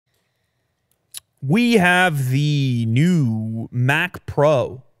We have the new Mac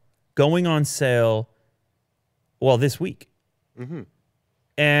Pro going on sale, well, this week. Mm-hmm.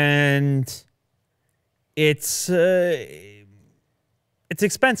 And it's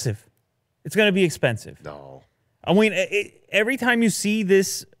expensive. It's going to be expensive. No. I mean, every time you see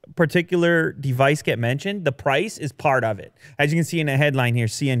this particular device get mentioned, the price is part of it. As you can see in the headline here,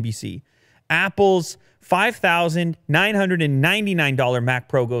 CNBC. Apple's $5,999 Mac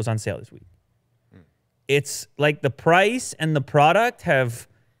Pro goes on sale this week. It's like the price and the product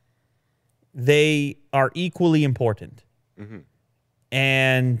they are equally important. Mm-hmm.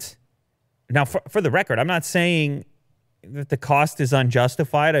 And now, for the record, I'm not saying that the cost is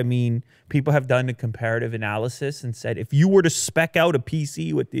unjustified. I mean, people have done a comparative analysis and said if you were to spec out a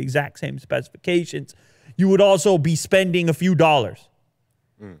PC with the exact same specifications, you would also be spending a few dollars.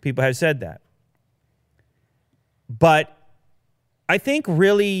 People have said that. But I think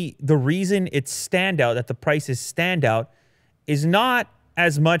really the reason it's standout, that the price is standout, is not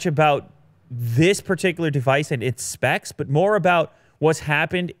as much about this particular device and its specs, but more about what's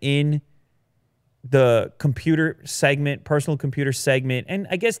happened in the computer segment, personal computer segment, and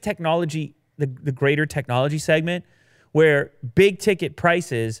I guess technology, the greater technology segment, where big ticket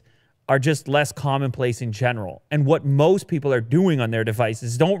prices are just less commonplace in general. And what most people are doing on their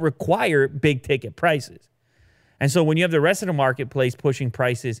devices don't require big ticket prices. And so when you have the rest of the marketplace pushing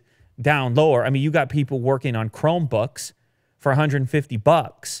prices down lower, I mean, you got people working on Chromebooks for $150.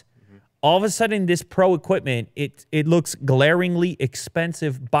 Mm-hmm. All of a sudden, this Pro equipment, it looks glaringly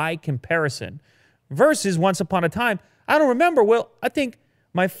expensive by comparison. Versus once upon a time, I don't remember, well, I think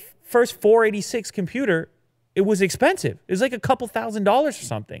my first 486 computer, it was expensive. It was like a couple $1,000s or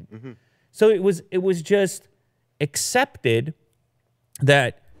something. Mm-hmm. So it was just accepted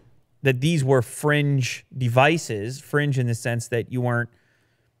that these were fringe devices, fringe in the sense that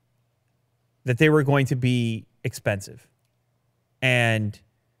that they were going to be expensive. And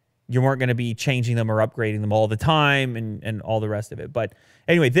you weren't going to be changing them or upgrading them all the time and all the rest of it. But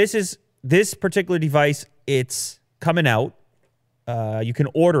anyway, this particular device, it's coming out. You can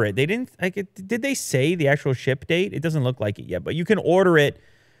order it. They didn't did they say the actual ship date? It doesn't look like it yet, but you can order it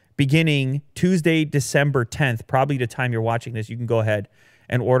beginning Tuesday, December 10th. Probably the time you're watching this, you can go ahead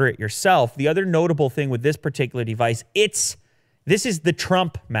and order it yourself. The other notable thing with this particular device, this is the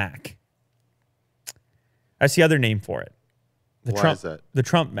Trump Mac. That's the other name for it. Why is that? The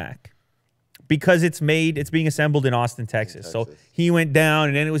Trump Mac. Because it's being assembled in Austin, Texas. So he went down,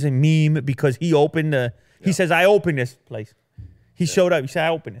 and then it was a meme because he opened he says, I opened this place. He showed up. He said, I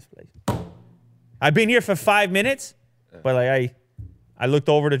opened this place. I've been here for 5 minutes, but like I looked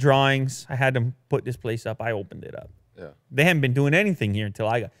over the drawings. I had them put this place up. I opened it up. Yeah. They haven't been doing anything here until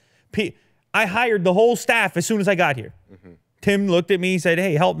I got. I hired the whole staff as soon as I got here. Mm-hmm. Tim looked at me and said,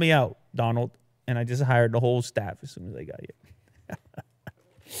 hey, help me out, Donald. And I just hired the whole staff as soon as I got here.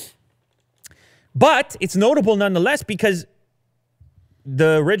 But it's notable nonetheless because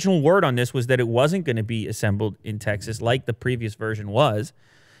the original word on this was that it wasn't going to be assembled in Texas like the previous version was.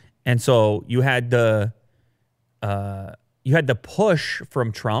 And so you had the push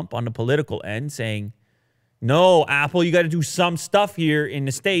from Trump on the political end saying, no, Apple, you got to do some stuff here in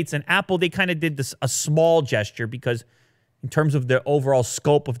the States. And Apple, they kind of did a small gesture because in terms of the overall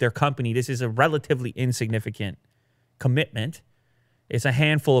scope of their company, this is a relatively insignificant commitment. It's a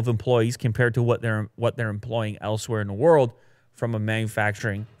handful of employees compared to what they're employing elsewhere in the world from a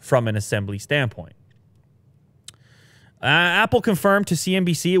manufacturing, from an assembly standpoint. Apple confirmed to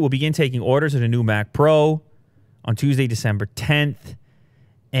CNBC it will begin taking orders of the new Mac Pro on Tuesday, December 10th.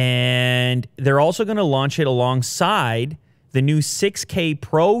 And they're also going to launch it alongside the new 6K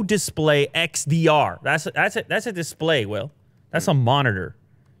Pro Display XDR. That's a display, Will. That's a monitor.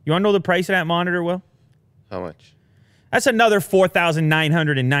 You want to know the price of that monitor, Will? How much? That's another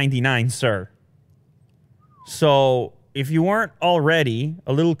 $4,999, sir. So if you weren't already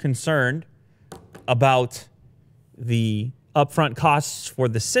a little concerned about the upfront costs for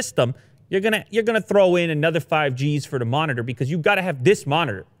the system, you're gonna throw in another 5 Gs for the monitor because you've got to have this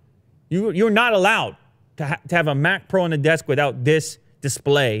monitor. You're not allowed to have a Mac Pro on the desk without this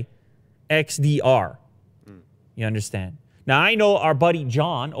display XDR. You understand? Now, I know our buddy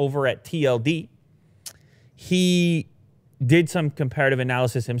John over at TLD, he did some comparative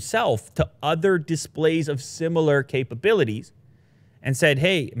analysis himself to other displays of similar capabilities and said,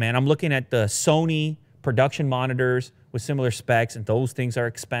 hey, man, I'm looking at the Sony production monitors with similar specs, and those things are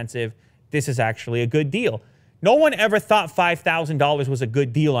expensive. This is actually a good deal. No one ever thought $5,000 was a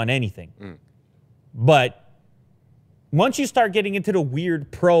good deal on anything. But once you start getting into the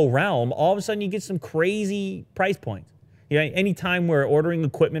weird pro realm, all of a sudden you get some crazy price points. You know, anytime we're ordering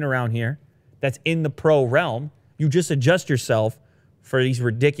equipment around here, that's in the pro realm. You just adjust yourself for these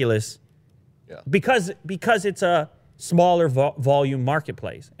ridiculous, because it's a smaller volume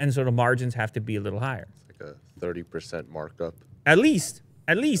marketplace, and so the margins have to be a little higher. It's like a 30% markup. At least,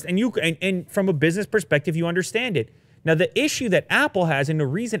 and from a business perspective, you understand it. Now, the issue that Apple has, and the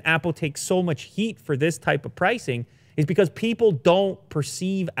reason Apple takes so much heat for this type of pricing, is because people don't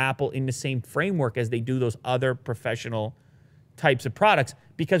perceive Apple in the same framework as they do those other professional types of products,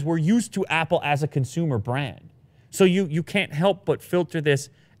 because we're used to Apple as a consumer brand. So you can't help but filter this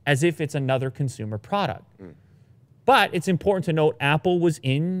as if it's another consumer product. But it's important to note Apple was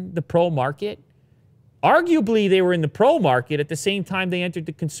in the pro market. Arguably, they were in the pro market at the same time they entered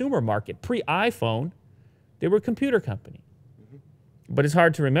the consumer market. Pre-iPhone, they were a computer company. But it's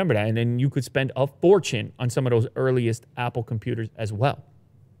hard to remember that. And then you could spend a fortune on some of those earliest Apple computers as well.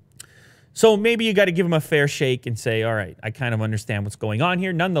 So maybe you got to give them a fair shake and say, all right, I kind of understand what's going on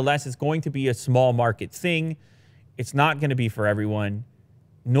here. Nonetheless, it's going to be a small market thing. It's not going to be for everyone,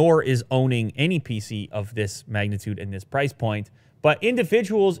 nor is owning any PC of this magnitude and this price point. But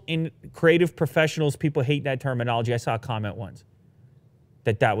individuals, in creative professionals, people hate that terminology. I saw a comment once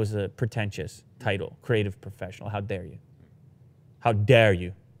that was a pretentious title, creative professional. How dare you? How dare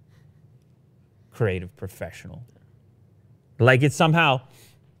you? Creative professional. Like it's somehow...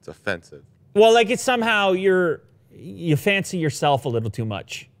 It's offensive. Well, like it's somehow you fancy yourself a little too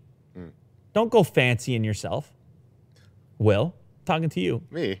much. Don't go fancying yourself. Will, talking to you.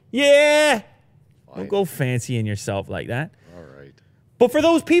 Me? Yeah. Fine. Don't go fancying yourself like that. All right. But for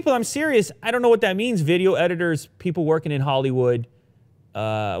those people, I'm serious. I don't know what that means. Video editors, people working in Hollywood,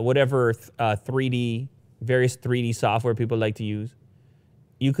 whatever 3D, various 3D software people like to use.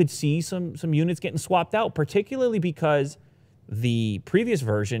 You could see some units getting swapped out, particularly because the previous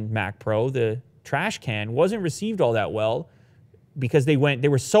version, Mac Pro, the trash can, wasn't received all that well because they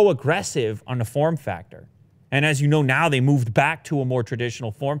were so aggressive on the form factor. And as you know now, they moved back to a more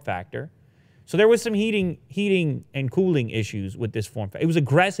traditional form factor. So there was some heating and cooling issues with this form factor. It was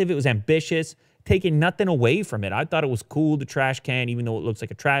aggressive, it was ambitious, taking nothing away from it. I thought it was cool, the trash can, even though it looks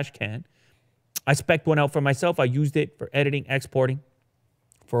like a trash can. I spec'd one out for myself. I used it for editing, exporting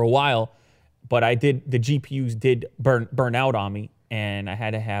for a while. But the GPUs did burn out on me, and I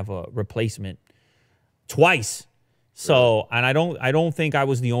had to have a replacement twice. So, and I don't think I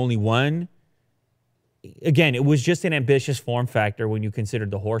was the only one. Again, it was just an ambitious form factor when you considered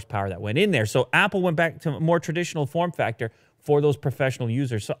the horsepower that went in there. So Apple went back to a more traditional form factor for those professional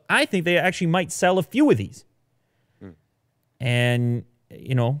users. So I think they actually might sell a few of these. And,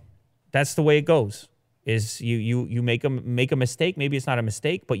 you know, that's the way it goes. Is you make a mistake. Maybe it's not a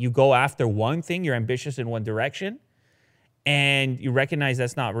mistake, but you go after one thing. You're ambitious in one direction, and you recognize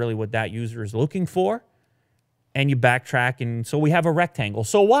that's not really what that user is looking for, and you backtrack. And so we have a rectangle.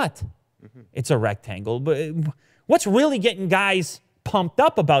 So what? It's a rectangle. But what's really getting guys pumped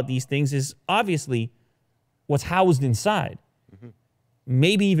up about these things is obviously what's housed inside.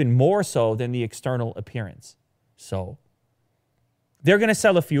 Maybe even more so than the external appearance. So they're going to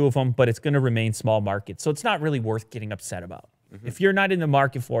sell a few of them, but it's going to remain small market. So it's not really worth getting upset about. If you're not in the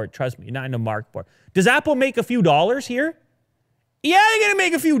market for it, trust me, you're not in the market for it. Does Apple make a few dollars here? Yeah, they're going to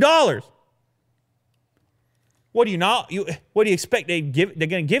make a few dollars. What do you expect? They're going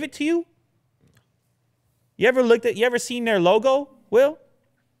to give it to you? You ever seen their logo, Will?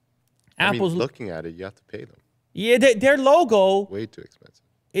 Apple's looking at it, you have to pay them. Yeah, their logo. Way too expensive.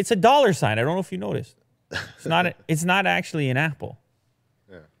 It's a dollar sign. I don't know if you noticed. It's not actually an apple.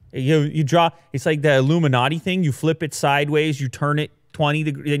 You draw, it's like the Illuminati thing. You flip it sideways, you turn it 20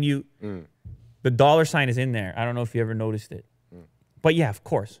 degrees, then the dollar sign is in there. I don't know if you ever noticed it. But yeah, of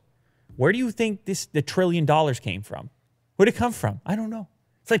course. Where do you think the $1 trillion came from? Where'd it come from? I don't know.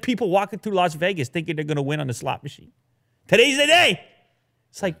 It's like people walking through Las Vegas thinking they're going to win on the slot machine. Today's the day.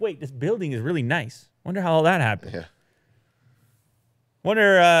 It's like, wait, this building is really nice. Wonder how all that happened. Yeah.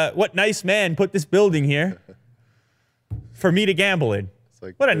 Wonder what nice man put this building here for me to gamble in.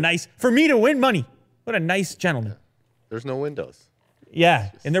 Like For me to win money. What a nice gentleman. Yeah. There's no windows.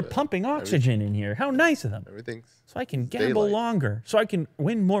 Yeah, and they're pumping oxygen in here. How nice of them. Everything's so I can gamble longer, so I can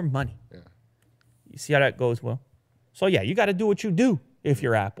win more money. Yeah. You see how that goes, Will? So yeah, you got to do what you do if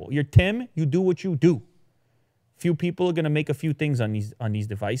you're Apple. You're Tim, you do what you do. Few people are going to make a few things on these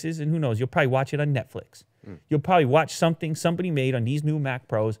devices, and who knows, you'll probably watch it on Netflix. You'll probably watch something somebody made on these new Mac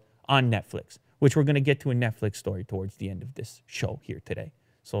Pros on Netflix, which we're going to get to a Netflix story towards the end of this show here today.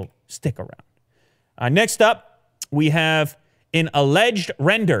 So stick around. Next up, we have an alleged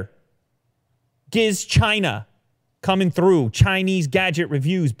render. Giz China coming through. Chinese gadget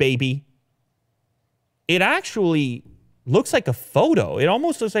reviews, baby. It actually looks like a photo. It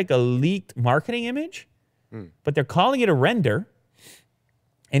almost looks like a leaked marketing image, but they're calling it a render.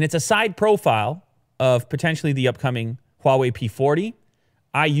 And it's a side profile of potentially the upcoming Huawei P40.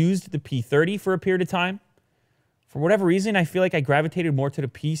 I used the P30 for a period of time. For whatever reason, I feel like I gravitated more to the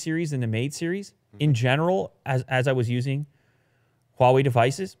P series than the Mate series in general as I was using Huawei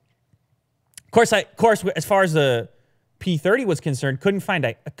devices. Of course, as far as the P30 was concerned,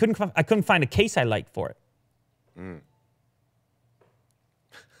 I couldn't find a case I liked for it.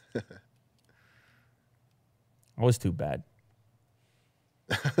 That was too bad.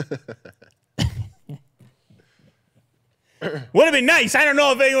 Would have been nice. I don't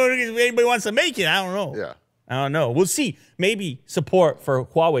know if anybody wants to make it. I don't know. Yeah. I don't know. We'll see. Maybe support for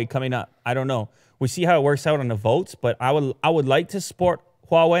Huawei coming up. I don't know. We'll see how it works out on the votes, but I would like to support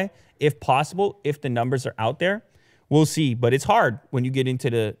Huawei if possible, if the numbers are out there. We'll see. But it's hard when you get into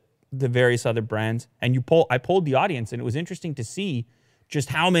the various other brands. And I polled the audience, and it was interesting to see just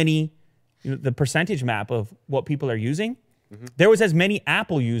how many, the percentage map of what people are using. There was as many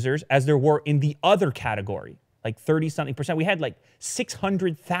Apple users as there were in the other category, like 30-something%. We had like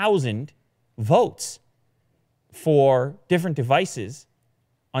 600,000 votes for different devices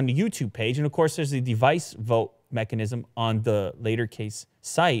on the YouTube page. And of course, there's the device vote mechanism on the Later Case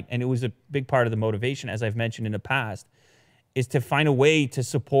site. And it was a big part of the motivation, as I've mentioned in the past, is to find a way to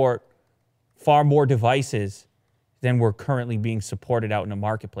support far more devices than were currently being supported out in the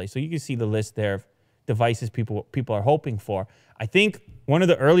marketplace. So you can see the list there of devices people are hoping for. I think one of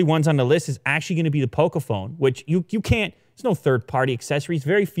the early ones on the list is actually going to be the Pocophone, which you can't, there's no third-party accessories,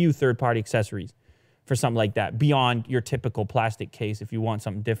 very few third-party accessories for something like that beyond your typical plastic case. If you want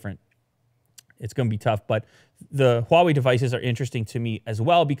something different, it's going to be tough. But the Huawei devices are interesting to me as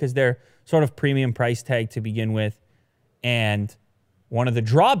well because they're sort of premium price tag to begin with. And one of the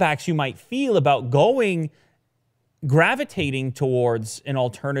drawbacks you might feel about gravitating towards an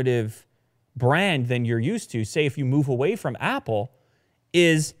alternative brand than you're used to, say if you move away from Apple,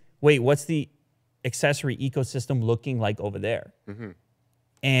 is, wait, what's the accessory ecosystem looking like over there?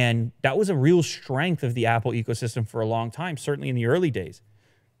 And that was a real strength of the Apple ecosystem for a long time, certainly in the early days.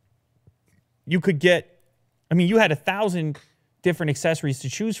 You could get, you had 1,000 different accessories to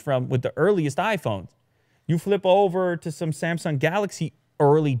choose from with the earliest iPhones. You flip over to some Samsung Galaxy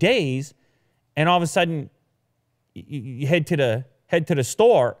early days, and all of a sudden, you head to the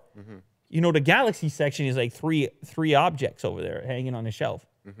store. The Galaxy section is like three objects over there hanging on the shelf.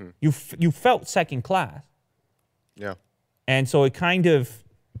 You felt second class. Yeah. And so it kind of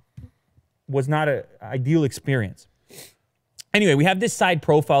was not an ideal experience. Anyway, we have this side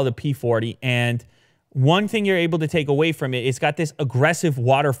profile of the P40, and one thing you're able to take away from it, it's got this aggressive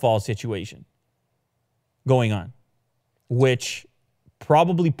waterfall situation going on, which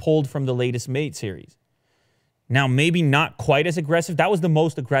probably pulled from the latest Mate series. Now, maybe not quite as aggressive. That was the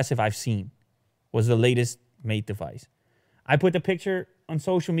most aggressive I've seen, was the latest Mate device. I put the picture on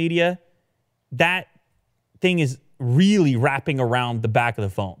social media. That thing is really wrapping around the back of the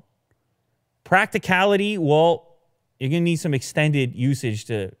phone. Practicality, well, you're going to need some extended usage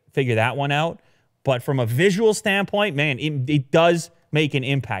to figure that one out. But from a visual standpoint, man, it does make an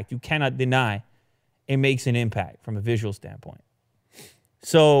impact. You cannot deny it makes an impact from a visual standpoint.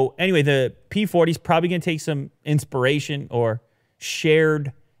 So anyway, the P40 is probably going to take some inspiration or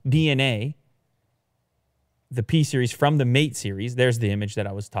shared DNA, the P series from the Mate series. There's the image that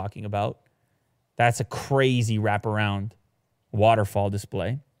I was talking about. That's a crazy wraparound waterfall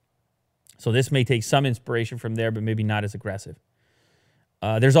display. So this may take some inspiration from there, but maybe not as aggressive.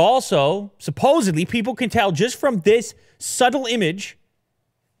 There's also, supposedly, people can tell just from this subtle image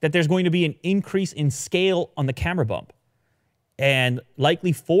that there's going to be an increase in scale on the camera bump. And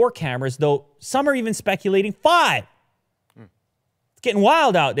likely 4 cameras, though some are even speculating 5. It's getting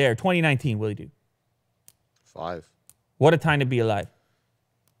wild out there. 2019, Willie Dude. 5. What a time to be alive.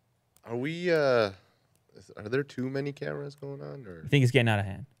 Are we, are there too many cameras going on? Or I think it's getting out of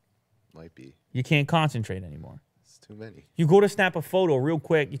hand. Might be. You can't concentrate anymore. It's too many. You go to snap a photo real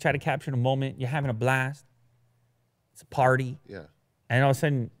quick. You try to capture the moment. You're having a blast. It's a party. Yeah. And all of a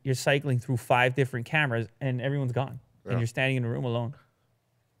sudden, you're cycling through 5 different cameras, and everyone's gone. Yeah. And you're standing in a room alone.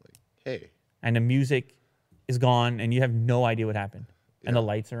 Like, hey. And the music is gone, and you have no idea what happened. Yeah. And the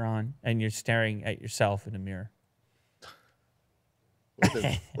lights are on, and you're staring at yourself in the mirror.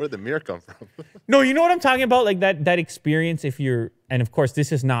 Where did the mirror come from? No, you know what I'm talking about? Like that experience if you're, and of course,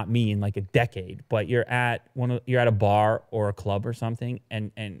 this is not me in like a decade, but you're at a bar or a club or something,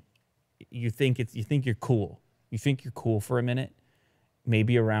 and you think you're cool. You think you're cool for a minute.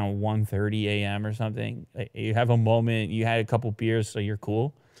 Maybe around 1:30 a.m. or something. You have a moment, you had a couple beers, so you're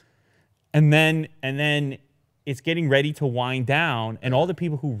cool. And then it's getting ready to wind down, and all the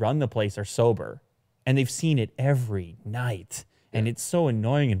people who run the place are sober, and they've seen it every night, and it's so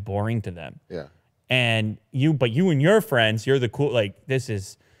annoying and boring to them. Yeah. And you and your friends, you're the cool, like, this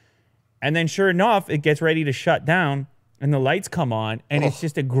is, and then sure enough, it gets ready to shut down, and the lights come on, and it's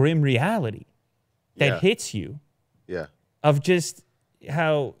just a grim reality that hits you. Yeah. Of just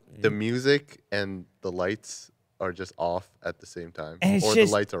how the music and the lights are just off at the same time, and or the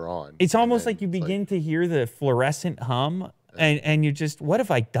lights are on. It's almost like you begin to hear the fluorescent hum, and you're just, what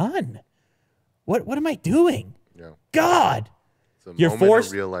have I done? What am I doing? Yeah. God. It's a You're moment forced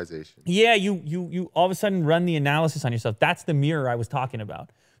of realization. Yeah, you all of a sudden run the analysis on yourself. That's the mirror I was talking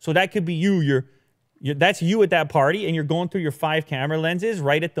about. So that could be you. That's you at that party, and you're going through your 5 camera lenses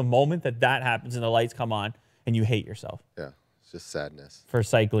right at the moment that happens and the lights come on, and you hate yourself. Yeah, it's just sadness. For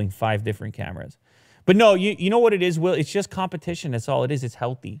cycling 5 different cameras. But no, you know what it is, Will? It's just competition. That's all it is. It's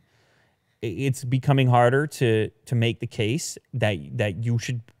healthy. It's becoming harder to make the case that you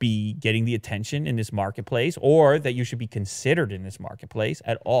should be getting the attention in this marketplace, or that you should be considered in this marketplace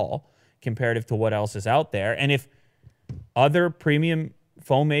at all, comparative to what else is out there. And if other premium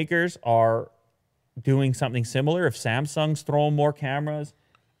phone makers are doing something similar, if Samsung's throwing more cameras,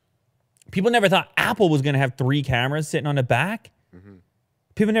 people never thought Apple was going to have 3 cameras sitting on the back.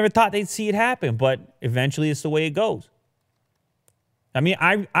 People never thought they'd see it happen, but eventually it's the way it goes. I mean,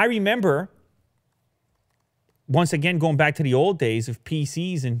 I remember, once again, going back to the old days of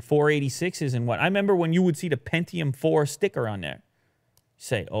PCs and 486s and what. I remember when you would see the Pentium 4 sticker on there. You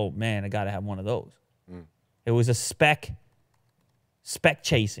say, oh, man, I got to have one of those. It was a spec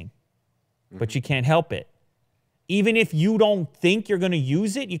chasing, but you can't help it. Even if you don't think you're going to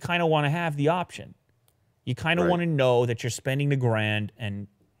use it, you kind of want to have the option. You kind of want to know that you're spending the grand and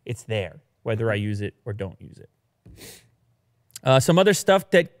it's there, whether I use it or don't use it. Some other stuff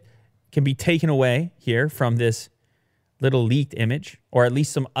that can be taken away here from this little leaked image, or at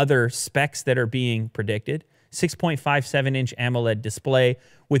least some other specs that are being predicted. 6.57-inch AMOLED display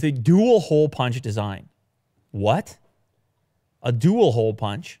with a dual hole punch design. What? A dual hole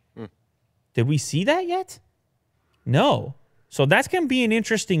punch? Did we see that yet? No. So that's going to be an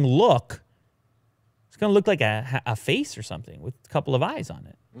interesting look. It's going to look like a face or something with a couple of eyes on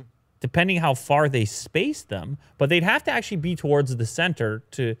it, depending how far they space them. But they'd have to actually be towards the center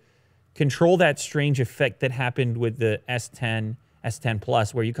to control that strange effect that happened with the S10, S10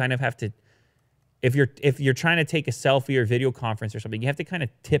 Plus, where you kind of have to, if you're trying to take a selfie or video conference or something, you have to kind of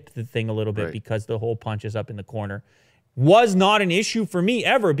tip the thing a little bit because the hole punch is up in the corner. Was not an issue for me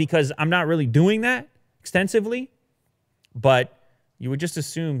ever because I'm not really doing that extensively. But you would just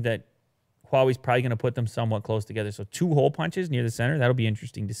assume that Huawei's probably going to put them somewhat close together. So 2 hole punches near the center. That'll be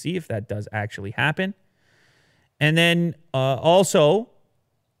interesting to see if that does actually happen. And then also,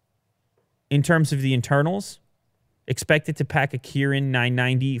 in terms of the internals, expected to pack a Kirin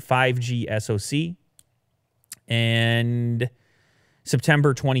 990 5G SoC. And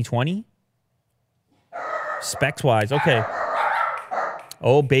September 2020. Specs-wise, okay.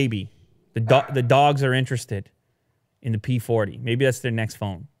 Oh, baby. The dogs are interested in the P40. Maybe that's their next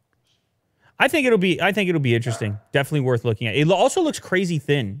phone. I think it'll be interesting. Definitely worth looking at. It also looks crazy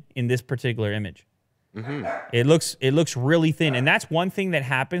thin in this particular image. It looks really thin, and that's one thing that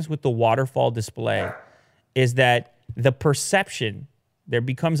happens with the waterfall display, is that the perception, there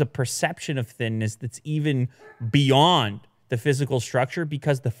becomes a perception of thinness that's even beyond the physical structure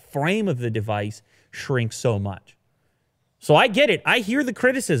because the frame of the device shrinks so much. So I get it. I hear the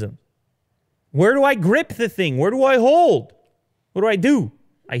criticism. Where do I grip the thing? Where do I hold? What do I do?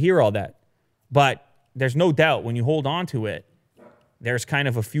 I hear all that. But there's no doubt when you hold on to it, there's kind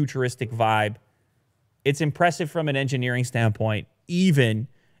of a futuristic vibe. It's impressive from an engineering standpoint, even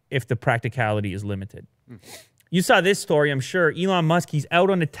if the practicality is limited. You saw this story, I'm sure. Elon Musk, he's out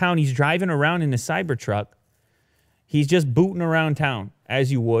on the town. He's driving around in a Cybertruck. He's just booting around town,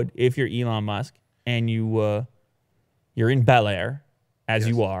 as you would if you're Elon Musk, and you're in Bel Air, as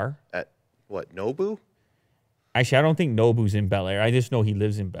you are. At what, Nobu? Actually, I don't think Nobu's in Bel Air. I just know he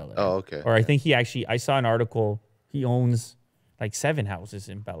lives in Bel Air. Oh, okay. Or I think he actually, I saw an article, he owns like 7 houses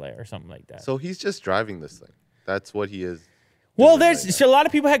in Bel Air or something like that. So he's just driving this thing. That's what he is. Well, so a lot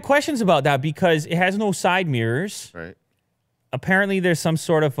of people had questions about that because it has no side mirrors. Right. Apparently, there's some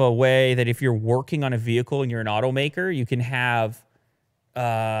sort of a way that if you're working on a vehicle and you're an automaker, you can have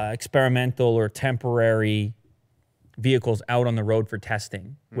experimental or temporary vehicles out on the road for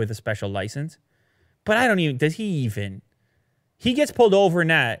testing with a special license. But I don't even, does he even? He gets pulled over in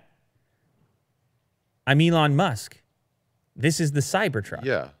that. I'm Elon Musk. This is the Cybertruck.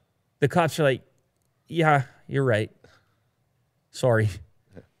 Yeah. The cops are like, yeah, you're right. Sorry.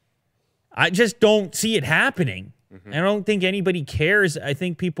 I just don't see it happening. I don't think anybody cares. I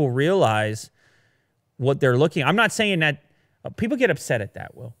think people realize what they're looking. I'm not saying that people get upset at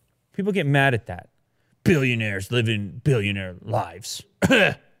that, Will. People get mad at that. Billionaires living billionaire lives.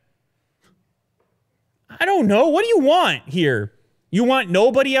 I don't know. What do you want here? You want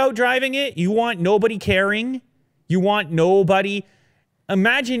nobody out driving it? You want nobody caring? You want nobody?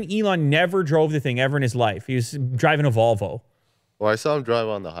 Imagine Elon never drove the thing ever in his life. He was driving a Volvo. Well, I saw him drive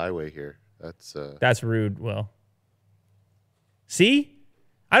on the highway here. That's rude, Will. See?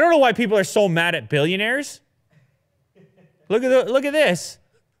 I don't know why people are so mad at billionaires. Look at this.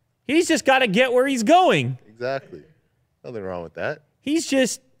 He's just got to get where he's going. Exactly. Nothing wrong with that. He's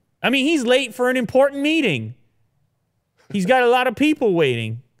late for an important meeting. He's got a lot of people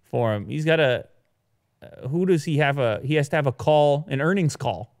waiting for him. He's got who does he have he has to have a call, an earnings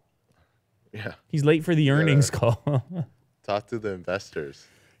call. Yeah. He's late for the earnings call. Talk to the investors.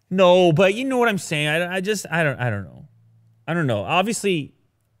 No, but you know what I'm saying. I don't know. I don't know. Obviously,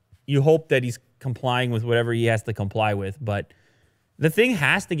 you hope that he's complying with whatever he has to comply with, but the thing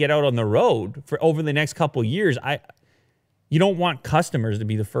has to get out on the road for over the next couple of years. You don't want customers to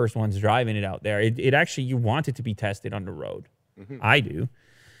be the first ones driving it out there. It actually, you want it to be tested on the road. I do.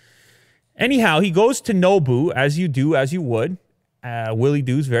 Anyhow, he goes to Nobu, as you would. Willie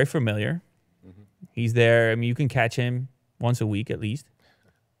Doo's very familiar. He's there. I mean, you can catch him once a week at least.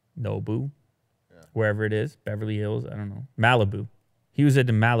 Nobu, wherever it is, Beverly Hills, I don't know. Malibu. He was at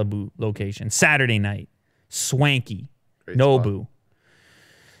the Malibu location. Saturday night. Swanky. Great Nobu. spot.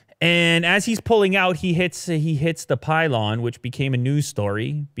 And as he's pulling out, he hits the pylon, which became a news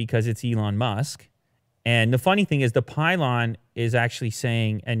story because it's Elon Musk. And the funny thing is the pylon is actually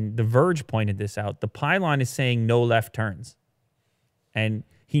saying, and The Verge pointed this out, the pylon is saying no left turns. And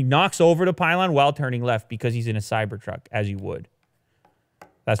he knocks over the pylon while turning left because he's in a Cybertruck, as you would.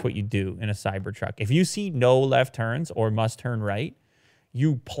 That's what you do in a Cybertruck. If you see no left turns or must turn right,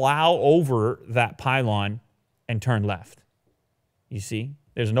 you plow over that pylon and turn left. You see?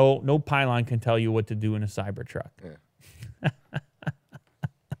 There's no pylon can tell you what to do in a Cybertruck. Yeah.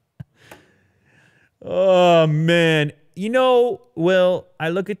 Oh, man. You know, Will, I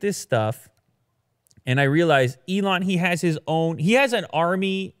look at this stuff and I realize Elon, he has an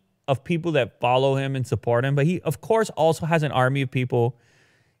army of people that follow him and support him, but he, of course, also has an army of people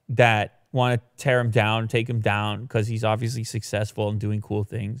that want to tear him down, take him down, because he's obviously successful and doing cool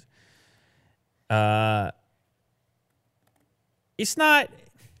things. It's not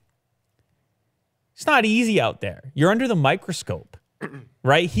easy out there. You're under the microscope,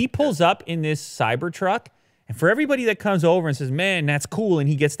 right? He pulls up in this Cybertruck, and for everybody that comes over and says, man, that's cool, and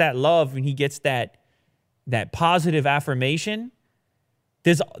he gets that love and he gets that positive affirmation,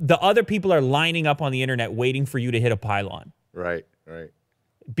 the other people are lining up on the internet waiting for you to hit a pylon. Right, right.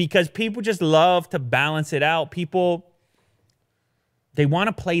 Because people just love to balance it out. People, they want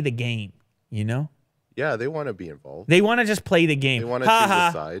to play the game, you know? Yeah, they want to be involved. They want to just play the game. They want to choose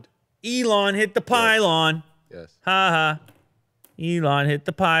a side. Elon hit the pylon. Yes. Ha ha. Elon hit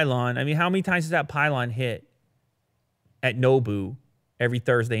the pylon. I mean, how many times does that pylon hit at Nobu every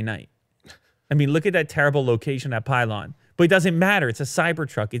Thursday night? I mean, look at that terrible location, that pylon. But it doesn't matter. It's a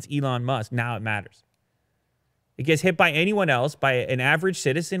Cybertruck. It's Elon Musk. Now it matters. It gets hit by anyone else, by an average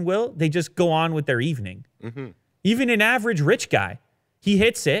citizen, Will, they just go on with their evening. Even an average rich guy, he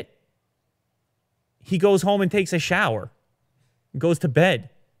hits it. He goes home and takes a shower. Goes to bed.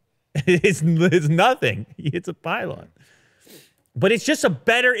 It's nothing. He hits a pylon. But it's just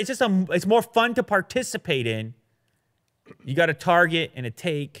it's more fun to participate in. You got a target and a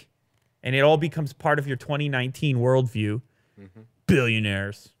take, and it all becomes part of your 2019 worldview.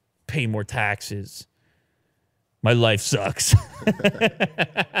 Billionaires pay more taxes. My life sucks.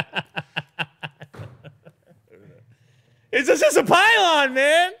 It's just a pylon,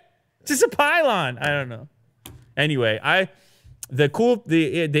 man. It's just a pylon. I don't know. Anyway,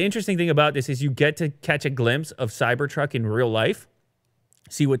 the interesting thing about this is you get to catch a glimpse of Cybertruck in real life,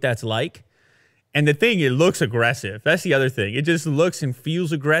 see what that's like. And the thing, it looks aggressive. That's the other thing. It just looks and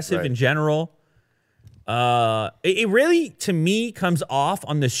feels aggressive in general. It really, to me, comes off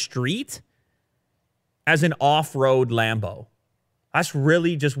on the street as an off-road Lambo. That's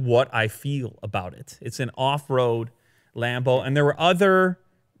really just what I feel about it. It's an off-road Lambo. And there were other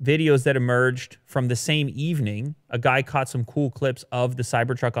videos that emerged from the same evening. A guy caught some cool clips of the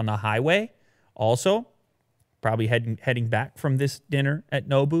Cybertruck on the highway also, probably heading back from this dinner at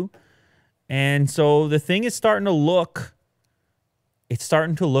Nobu. And so the thing is starting to look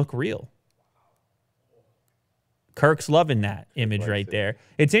real. Kirk's loving that image right there.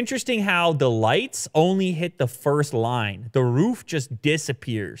 It's interesting how the lights only hit the first line. The roof just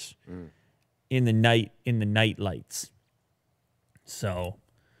disappears. in the night lights. So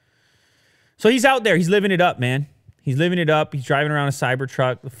he's out there. He's living it up, man. He's living it up. He's driving around a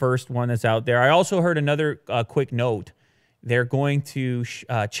Cybertruck, the first one that's out there. I also heard another quick note. They're going to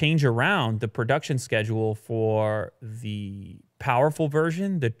change around the production schedule for the powerful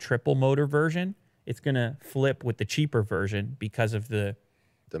version, the triple motor version. It's going to flip with the cheaper version because of the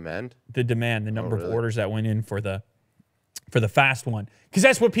demand, the number of orders that went in for the fast one. Because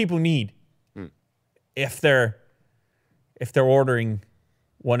that's what people need. If they're ordering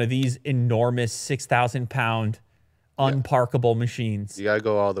one of these enormous 6,000-pound unparkable machines. You got to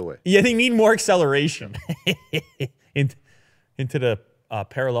go all the way. Yeah, they need more acceleration into the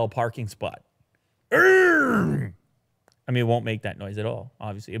parallel parking spot. I mean, it won't make that noise at all,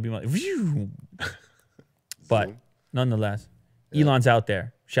 obviously. It'll be like, phew. But nonetheless, Elon's out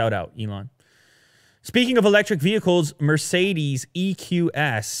there. Shout out, Elon. Speaking of electric vehicles, Mercedes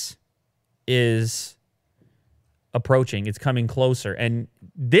EQS is approaching. It's coming closer. And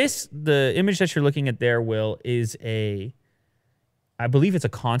the image that you're looking at there, Will, is I believe it's a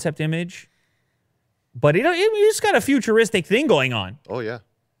concept image. But it's got a futuristic thing going on. Oh, yeah.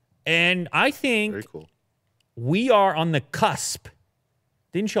 And I think very cool. We are on the cusp.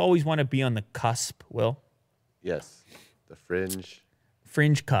 Didn't you always want to be on the cusp, Will? Yes. The fringe.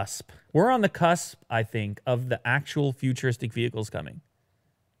 Fringe cusp. We're on the cusp, I think, of the actual futuristic vehicles coming.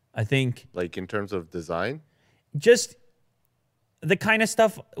 I think. Like in terms of design? Just the kind of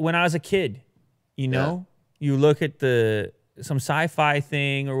stuff when I was a kid, you know? You look at some sci-fi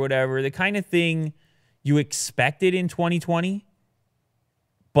thing or whatever, the kind of thing you expected in 2020,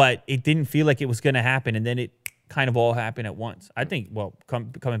 but it didn't feel like it was going to happen, and then it kind of all happened at once. I think, well,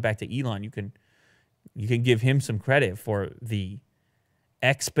 coming back to Elon, you can give him some credit for the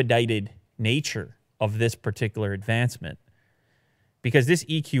expedited nature of this particular advancement, because this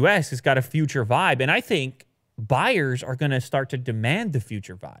EQS has got a future vibe, and I think buyers are going to start to demand the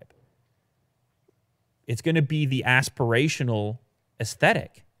future vibe. It's going to be the aspirational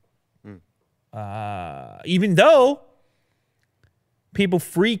aesthetic. Even though people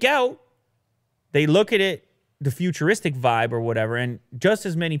freak out, they look at it, the futuristic vibe or whatever, and just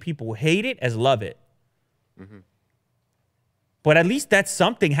as many people hate it as love it. But at least that's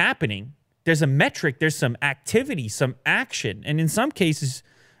something happening. There's a metric, there's some activity, some action. And in some cases,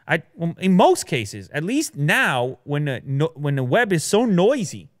 in most cases, at least now, when the web is so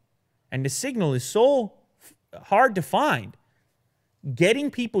noisy and the signal is so hard to find, getting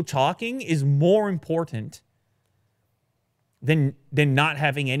people talking is more important than not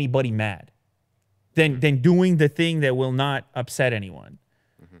having anybody mad, than doing the thing that will not upset anyone.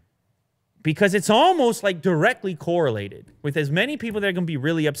 Because it's almost like directly correlated with as many people that are going to be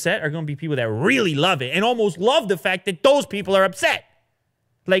really upset are going to be people that really love it and almost love the fact that those people are upset.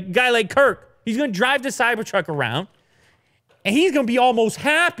 Like a guy like Kirk, he's going to drive the Cybertruck around and he's going to be almost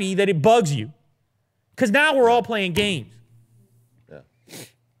happy that it bugs you. Because now we're all playing games.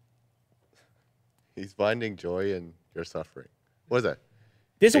 He's finding joy in your suffering. What is that?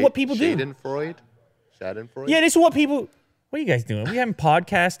 This is what people do. Schadenfreude? Schadenfreude? Yeah, this is what people... What are you guys doing? We having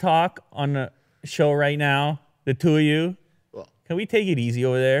podcast talk on the show right now, the two of you. Well, can we take it easy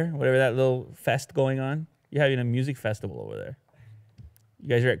over there? Whatever that little fest going on. You're having a music festival over there. You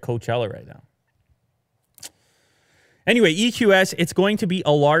guys are at Coachella right now. Anyway, EQS, it's going to be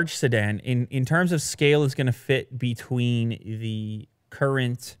a large sedan. In terms of scale, it's going to fit between the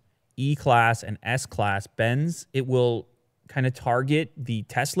current E-Class and S-Class Benz. It will kind of target the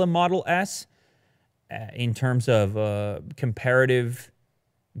Tesla Model S in terms of comparative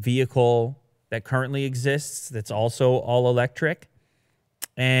vehicle that currently exists that's also all electric.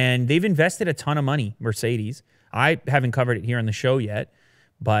 And they've invested a ton of money, Mercedes. I haven't covered it here on the show yet,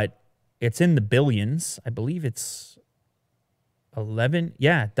 but it's in the billions. I believe it's 11.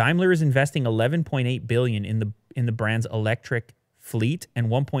 Yeah, Daimler is investing 11.8 billion in the brand's electric fleet and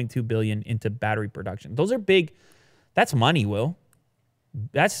 1.2 billion into battery production. Those are big. That's money, Will.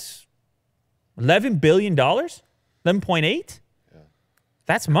 That's $11 billion? 11.8? Yeah.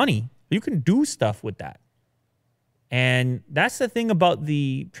 That's money. You can do stuff with that. And that's the thing about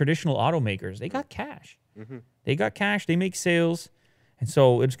the traditional automakers. They got cash. They got cash. They make sales. And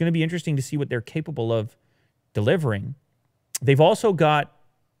so it's going to be interesting to see what they're capable of delivering. They've also got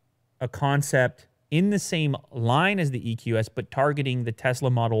a concept in the same line as the EQS, but targeting the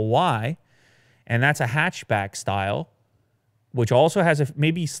Tesla Model Y. And that's a hatchback style, which also has a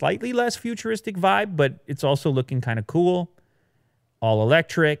maybe slightly less futuristic vibe, but it's also looking kind of cool. All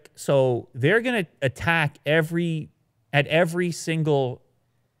electric. So they're going to attack at every single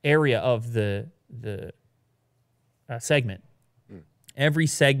area of the segment. every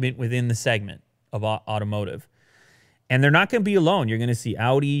segment within the segment of automotive. And they're not going to be alone. You're going to see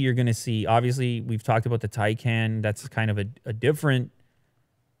Audi. You're going to see, obviously, we've talked about the Taycan. That's kind of a different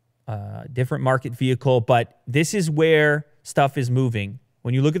market vehicle. But this is where stuff is moving.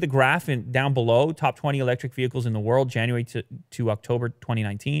 When you look at the graph down below, top 20 electric vehicles in the world, January to October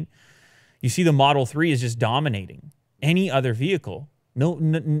 2019, you see the Model 3 is just dominating any other vehicle.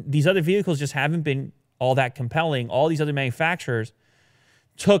 These other vehicles just haven't been all that compelling. All these other manufacturers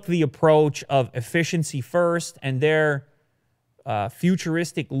took the approach of efficiency first, and their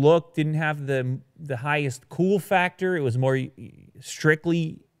futuristic look didn't have the highest cool factor. It was more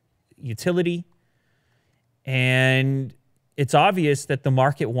strictly utility. And it's obvious that the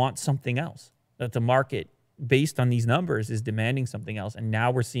market wants something else, that the market, based on these numbers, is demanding something else. And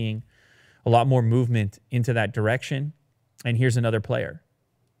now we're seeing a lot more movement into that direction. And here's another player,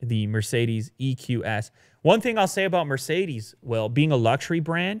 the Mercedes EQS. One thing I'll say about Mercedes, well, being a luxury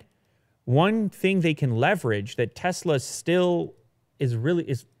brand, one thing they can leverage that Tesla's still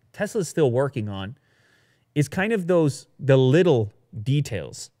working on is kind of the little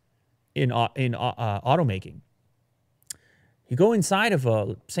details in automaking. You go inside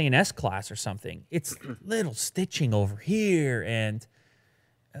of say an S-Class or something, it's little stitching over here and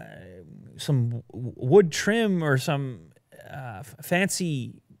some wood trim or some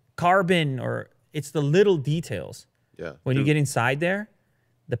fancy carbon, or it's the little details. Yeah. When you get inside there,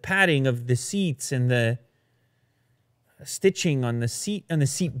 the padding of the seats and the stitching on the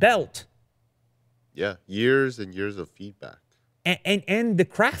seat belt. Yeah, years and years of feedback. And the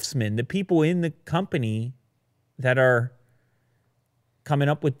craftsmen, the people in the company that are coming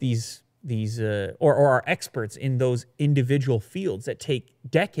up with these or are experts in those individual fields that take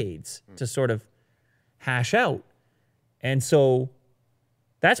decades to sort of hash out. And so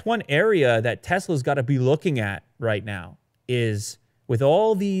that's one area that Tesla's got to be looking at right now, is with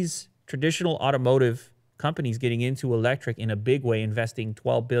all these traditional automotive companies getting into electric in a big way, investing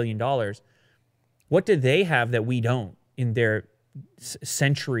 $12 billion, what do they have that we don't in their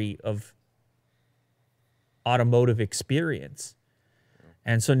century of automotive experience?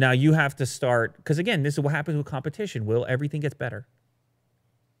 And so now you have to start, because again, this is what happens with competition, Will. Everything gets better.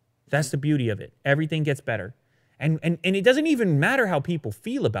 That's the beauty of it. Everything gets better. And it doesn't even matter how people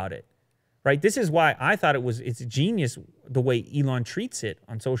feel about it, right? This is why I thought it's genius the way Elon treats it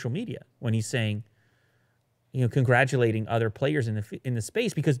on social media when he's saying, congratulating other players in the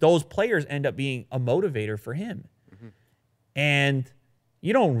space, because those players end up being a motivator for him. Mm-hmm. And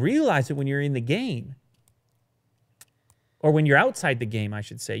you don't realize it when you're in the game, or when you're outside the game, I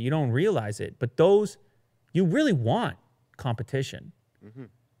should say. You don't realize it, but you really want competition. Mm-hmm.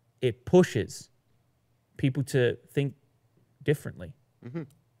 It pushes people to think differently. Mm-hmm.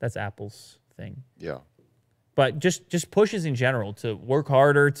 That's Apple's thing. Yeah. But just pushes in general to work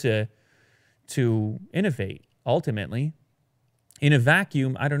harder, to innovate. Ultimately, in a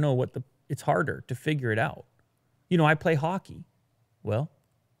vacuum, I don't know it's harder to figure it out. I play hockey. Well,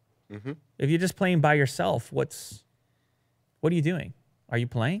 if you're just playing by yourself, what are you doing? Are you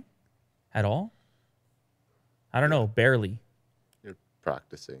playing at all? I don't know, barely. You're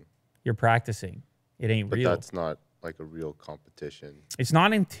practicing. You're practicing. It ain't real. But that's not like a real competition. It's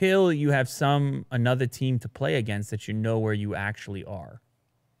not until you have another team to play against that you know where you actually are.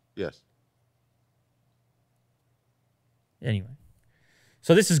 Yes. Anyway,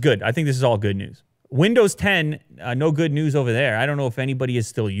 so this is good. I think this is all good news. Windows 10, no good news over there. I don't know if anybody is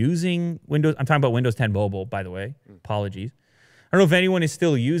still using Windows. I'm talking about Windows 10 Mobile, by the way. Apologies. I don't know if anyone is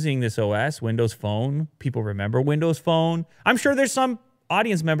still using this OS, Windows Phone. People remember Windows Phone. I'm sure there's some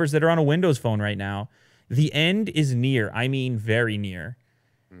audience members that are on a Windows Phone right now. The end is near. I mean, very near.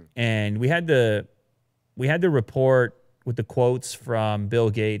 And we had the report with the quotes from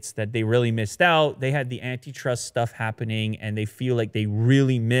Bill Gates that they really missed out. They had the antitrust stuff happening, and they feel like they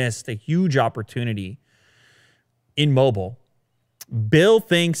really missed a huge opportunity in mobile. Bill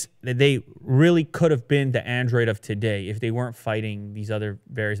thinks that they really could have been the Android of today if they weren't fighting these other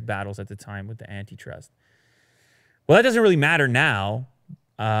various battles at the time with the antitrust. Well, that doesn't really matter now.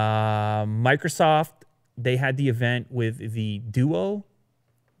 Microsoft, they had the event with the Duo,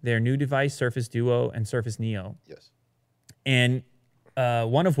 their new device, Surface Duo and Surface Neo. Yes. And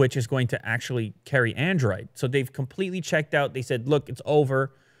one of which is going to actually carry Android. So they've completely checked out. They said, look, it's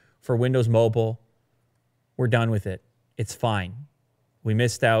over for Windows Mobile. We're done with it. It's fine. We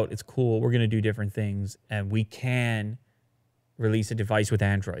missed out. It's cool. We're going to do different things, and we can release a device with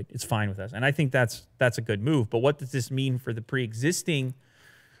Android. It's fine with us. And I think that's a good move. But what does this mean for the pre-existing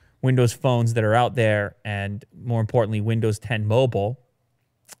Windows phones that are out there, and more importantly, Windows 10 Mobile?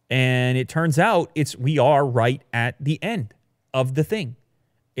 And it turns out we are right at the end. of the thing.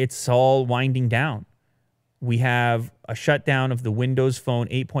 It's all winding down. We have a shutdown of the Windows Phone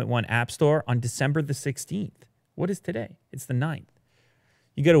 8.1 App Store on December the 16th. What is today? It's the 9th.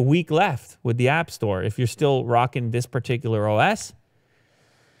 You got a week left with the App Store if you're still rocking this particular OS.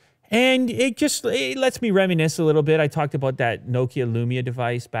 And it lets me reminisce a little bit. I talked about that Nokia Lumia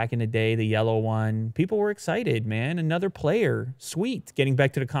device back in the day, the yellow one. People were excited, man. Another player. Sweet. Getting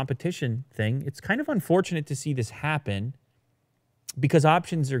back to the competition thing. It's kind of unfortunate to see this happen because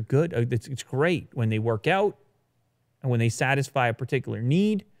options are good. It's great when they work out and when they satisfy a particular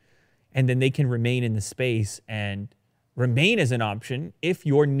need, and then they can remain in the space and remain as an option if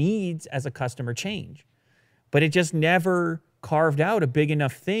your needs as a customer change. But it just never carved out a big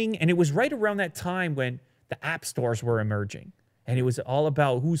enough thing. And it was right around that time when the app stores were emerging. And it was all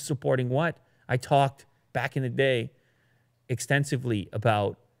about who's supporting what. I talked back in the day extensively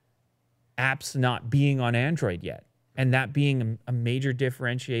about apps not being on Android yet. And that being a major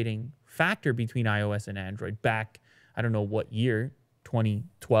differentiating factor between iOS and Android back, I don't know what year,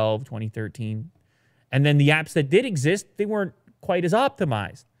 2012, 2013. And then the apps that did exist, they weren't quite as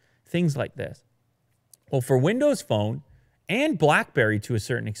optimized. Things like this. Well, for Windows Phone and BlackBerry to a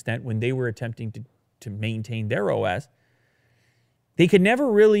certain extent, when they were attempting to maintain their OS, they could never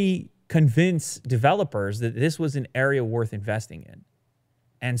really convince developers that this was an area worth investing in.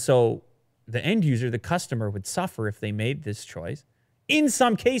 And so the end user, the customer, would suffer if they made this choice. In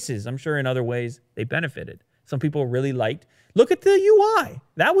some cases, I'm sure in other ways, they benefited. Some people really liked. Look at the UI.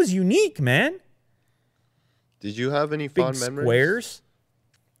 That was unique, man. Did you have any Big fond memories? Squares.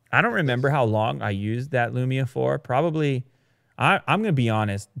 I don't remember how long I used that Lumia for. Probably, I'm going to be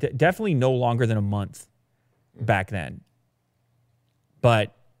honest, definitely no longer than a month back then.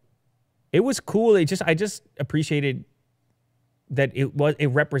 But it was cool. I just appreciated that it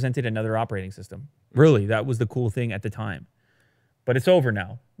represented another operating system. Really, that was the cool thing at the time. But it's over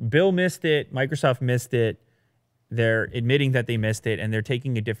now. Bill missed it. Microsoft missed it. They're admitting that they missed it, and they're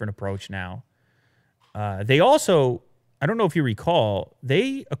taking a different approach now. They also, I don't know if you recall,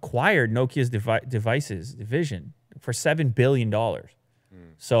 they acquired Nokia's devices division for $7 billion.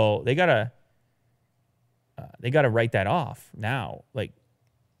 So they gotta write that off now. Like,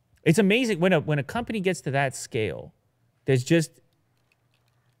 it's amazing when a company gets to that scale. There's just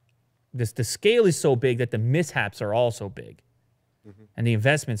the scale is so big that the mishaps are also big, and the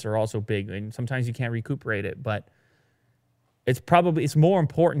investments are also big. And sometimes you can't recuperate it, but it's more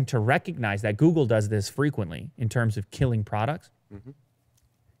important to recognize that Google does this frequently in terms of killing products.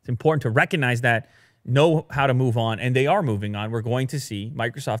 It's important to recognize that, know how to move on, and they are moving on. We're going to see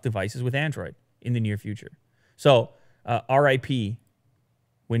Microsoft devices with Android in the near future. So, RIP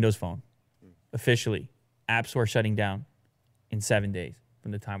Windows Phone. Officially, App Store shutting down in 7 days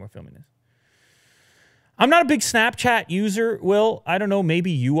from the time we're filming this. I'm not a big Snapchat user, Will. I don't know,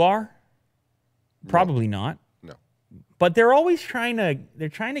 maybe you are. Probably not. But they're always trying to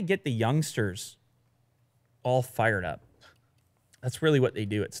get the youngsters all fired up. That's really what they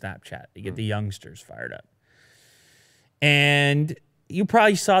do at Snapchat. They get the youngsters fired up. And you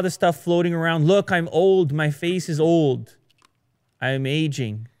probably saw the stuff floating around. Look, I'm old. My face is old. I'm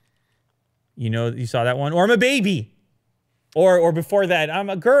aging. You know, you saw that one? Or I'm a baby. Or before that,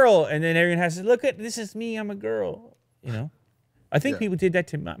 I'm a girl. And then everyone has to look at, this is me, I'm a girl. You know? I think people did that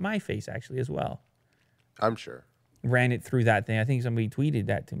to my face, actually, as well. I'm sure. Ran it through that thing. I think somebody tweeted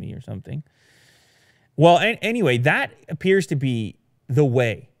that to me or something. Well, anyway, that appears to be the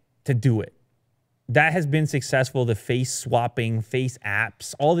way to do it. That has been successful. The face swapping, face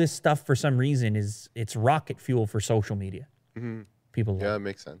apps, all this stuff for some reason it's rocket fuel for social media. People love it. Yeah, it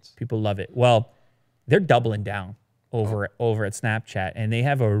makes sense. People love it. Well, they're doubling down over at Snapchat, and they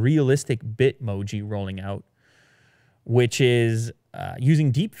have a realistic Bitmoji rolling out, which is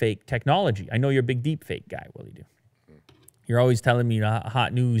using deepfake technology. I know you're a big deepfake guy, Willie Do. You're always telling me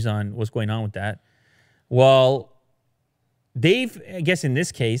hot news on what's going on with that. Well, I guess in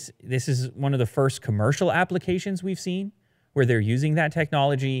this case, this is one of the first commercial applications we've seen where they're using that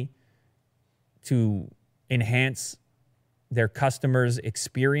technology to enhance their customers'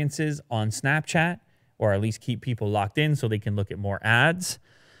 experiences on Snapchat, or at least keep people locked in so they can look at more ads.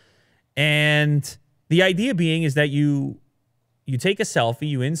 And the idea being is that you take a selfie,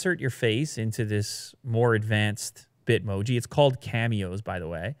 you insert your face into this more advanced Bitmoji. It's called Cameos, by the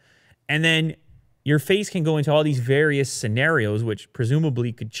way. And then your face can go into all these various scenarios, which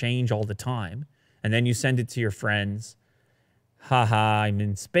presumably could change all the time. And then you send it to your friends. Haha, I'm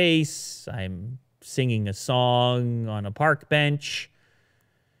in space. I'm singing a song on a park bench.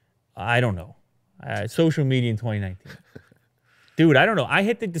 I don't know. Social media in 2019. Dude, I don't know. I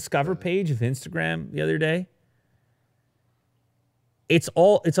hit the Discover page of Instagram the other day. it's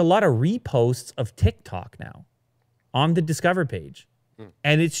a lot of reposts of TikTok now on the Discover page.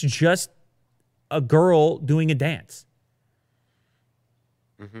 And it's just a girl doing a dance.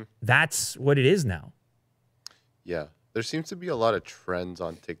 That's what it is now. Yeah. There seems to be a lot of trends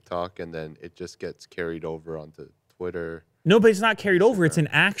on TikTok, and then it just gets carried over onto Twitter. No, but it's not carried over. It's an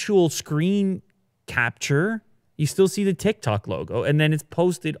actual screen capture. You still see the TikTok logo, and then it's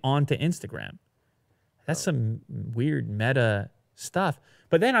posted onto Instagram. That's some weird meta stuff.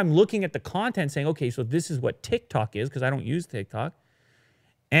 But then I'm looking at the content saying, okay, so this is what TikTok is, because I don't use TikTok.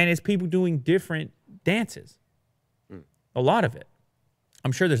 And it's people doing different dances. A lot of it.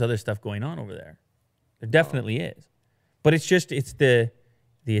 I'm sure there's other stuff going on over there. There definitely is. But it's the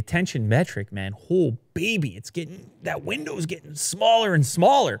attention metric, man. Oh, baby, that window's getting smaller and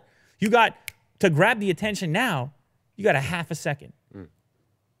smaller. You got, to grab the attention now, you got a half a second.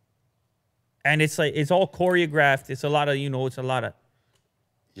 And it's like, it's all choreographed. It's a lot of, it's a lot of.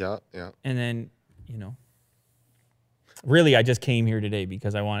 Yeah. And then, really, I just came here today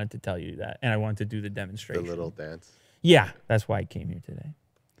because I wanted to tell you that. And I wanted to do the demonstration. The little dance. Yeah, that's why I came here today.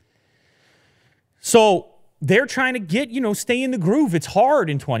 So they're trying to get, stay in the groove. It's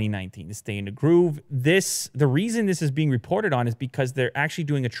hard in 2019 to stay in the groove. The reason this is being reported on is because they're actually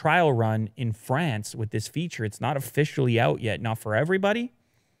doing a trial run in France with this feature. It's not officially out yet, not for everybody.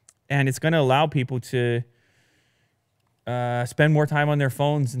 And it's going to allow people to spend more time on their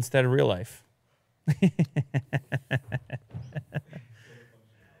phones instead of real life.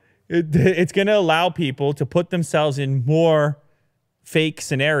 It's going to allow people to put themselves in more fake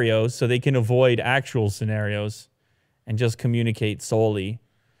scenarios so they can avoid actual scenarios and just communicate solely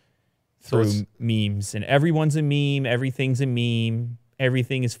through memes. And everyone's a meme. Everything's a meme.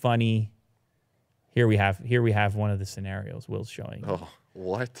 Everything is funny. Here we have one of the scenarios Will's showing. Oh,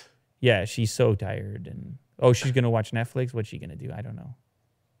 what? Yeah, she's so tired. And she's going to watch Netflix. What's she going to do? I don't know.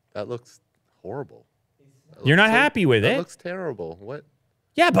 That looks horrible. You're not happy with it? That looks terrible. What?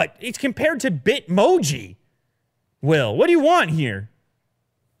 Yeah, but it's compared to Bitmoji. Will, what do you want here?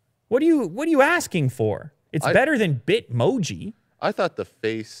 What are you asking for? It's better than Bitmoji. I thought the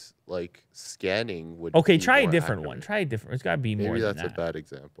face scanning would. Okay, be try a more different accurate. one. Try a different. It's got to be more. Maybe than that's that. a bad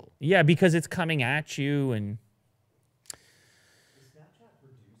example. Yeah, because it's coming at you and. Is Snapchat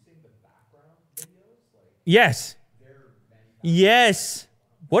producing the background videos? Yes. Yes.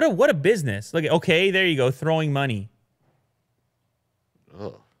 What a business. Look, okay, there you go, throwing money.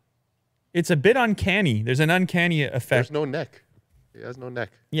 Ugh. It's a bit uncanny. There's an uncanny effect. There's no neck. He has no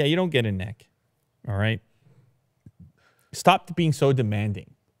neck. Yeah, you don't get a neck. All right. Stop being so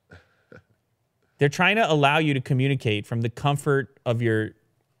demanding. They're trying to allow you to communicate from the comfort of your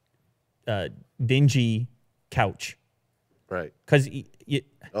dingy couch. Right. Because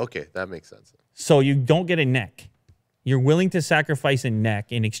Okay, that makes sense. so you don't get a neck. You're willing to sacrifice a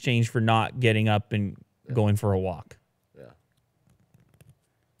neck in exchange for not getting up and going for a walk. Yeah.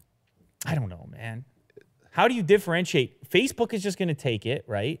 I don't know, man. How do you differentiate? Facebook is just going to take it,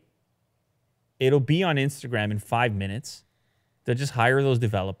 right? It'll be on Instagram in 5 minutes. They'll just hire those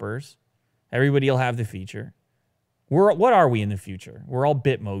developers. Everybody will have the feature. What are we in the future? We're all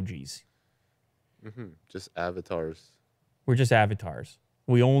Bitmojis. Just avatars. We're just avatars.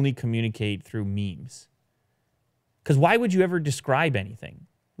 We only communicate through memes. Because why would you ever describe anything?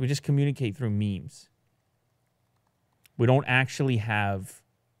 We just communicate through memes. We don't actually have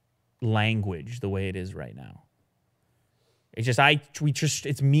language the way it is right now. It's just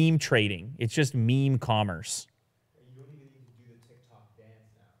it's meme trading. It's just meme commerce. You don't even need to do the TikTok dance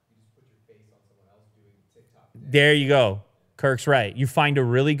now. You just put your face on someone else doing the TikTok dance. There you go. Kirk's right. You find a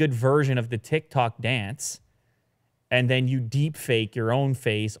really good version of the TikTok dance, and then you deep fake your own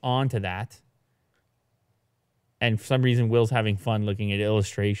face onto that. And for some reason, Will's having fun looking at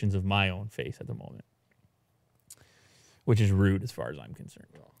illustrations of my own face at the moment, which is rude as far as I'm concerned.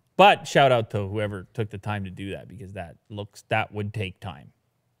 But shout out to whoever took the time to do that, because that would take time.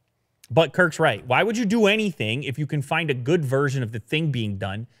 But Kirk's right. Why would you do anything if you can find a good version of the thing being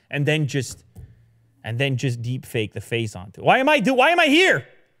done and then just deep fake the face onto it? Why am I here?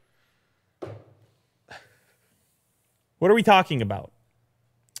 What are we talking about?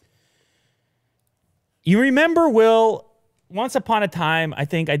 You remember, Will, once upon a time, I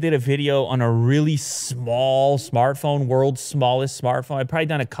think I did a video on a really small smartphone, world's smallest smartphone. I've probably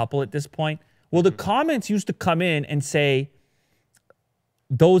done a couple at this point. Well, the comments used to come in and say,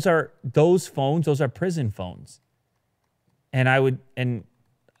 those phones, those are prison phones. And I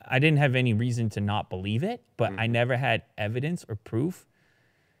didn't have any reason to not believe it, but I never had evidence or proof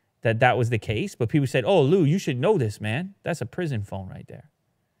that that was the case. But people said, oh, Lou, you should know this, man. That's a prison phone right there.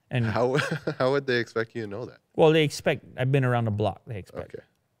 And How how would they expect you to know that? well, they expect I've been around the block. They expect. Okay.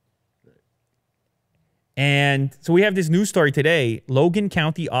 And so we have this news story today. Logan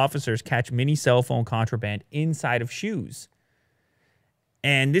County officers catch mini cell phone contraband inside of shoes.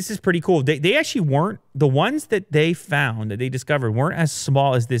 And this is pretty cool. They actually weren't, the ones that they found, that they discovered, weren't as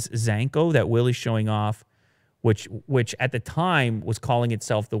small as this Zanko that Will is showing off, which at the time was calling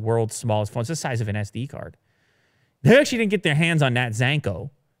itself the world's smallest phone. It's the size of an SD card. They actually didn't get their hands on that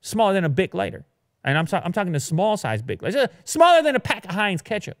Zanko, smaller than a Bic lighter. And I'm talking a small size Bic lighter, smaller than a pack of Heinz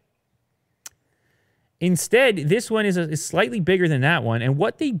ketchup. Instead, this one is slightly bigger than that one. And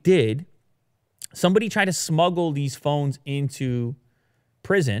what they did, somebody tried to smuggle these phones into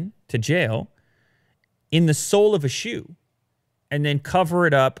prison, to jail, in the sole of a shoe, and then cover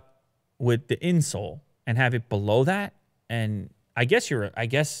it up with the insole and have it below that. And I guess you're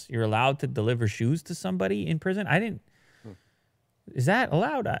allowed to deliver shoes to somebody in prison. I didn't. Is that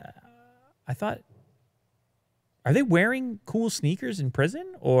allowed? I thought. Are they wearing cool sneakers in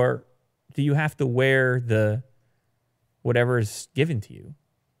prison, or do you have to wear the whatever is given to you?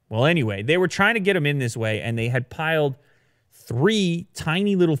 Well, anyway, they were trying to get them in this way, and they had piled 3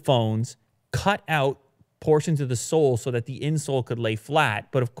 tiny little phones, cut out portions of the sole so that the insole could lay flat.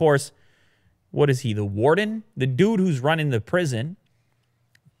 But of course, what is he, the warden? The dude who's running the prison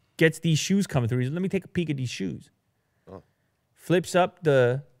gets these shoes coming through. He says, let me take a peek at these shoes. Oh. Flips up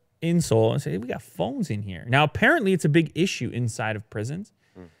the insole and says, hey, we got phones in here. Now, apparently, it's a big issue inside of prisons.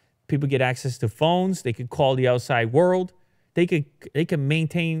 People get access to phones. They could call the outside world. They could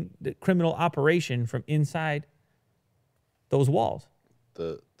maintain the criminal operation from inside those walls.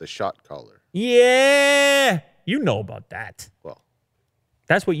 The shot caller. Yeah, you know about that. Well,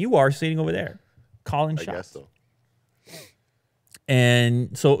 that's what you are sitting over there, calling shots. I guess so.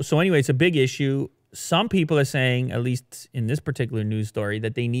 And so anyway, it's a big issue. Some people are saying, at least in this particular news story,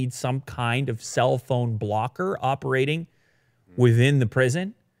 that they need some kind of cell phone blocker operating within the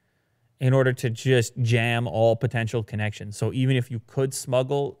prison in order to just jam all potential connections. So even if you could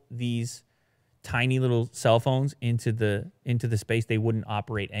smuggle these tiny little cell phones into the space, they wouldn't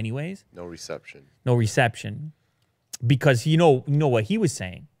operate anyways. No reception. No reception. Because you know what he was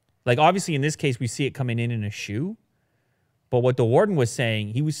saying. Like, obviously in this case we see it coming in a shoe. But what the warden was saying,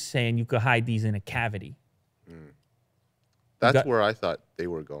 he was saying you could hide these in a cavity. That's where I thought they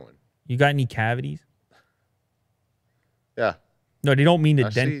were going. You got any cavities? Yeah. No, they don't mean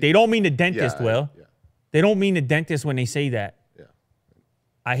the they don't mean the dentist, yeah, Will. Yeah. They don't mean the dentist when they say that. Yeah.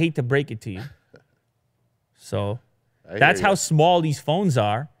 I hate to break it to you. So That's how small these phones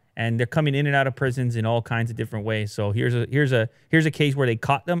are, and they're coming in and out of prisons in all kinds of different ways. So here's a case where they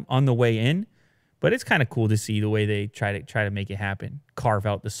caught them on the way in, but it's kind of cool to see the way they try to make it happen. Carve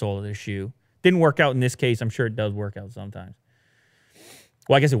out the sole of their shoe. Didn't work out in this case. I'm sure it does work out sometimes.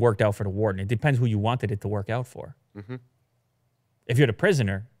 Well, I guess it worked out for the warden. It depends who you wanted it to work out for. Mm-hmm. If you're the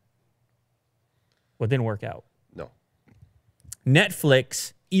prisoner, well, it didn't work out. No.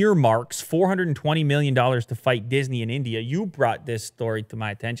 Netflix earmarks $420 million to fight Disney in India. You brought this story to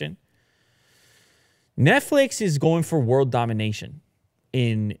my attention. Netflix is going for world domination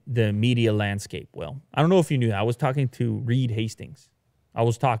in the media landscape, Will. I don't know if you knew that. I was talking to Reed Hastings. I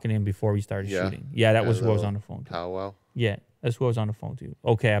was talking to him before we started shooting. Yeah, that was who I was on the phone to. Powwow. Yeah, that's who I was on the phone to.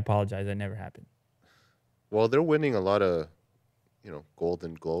 Okay, I apologize. That never happened. Well, they're winning a lot of,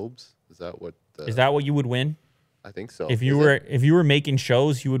 Golden Globes. Is that what? Is that what you would win? I think so. If you were making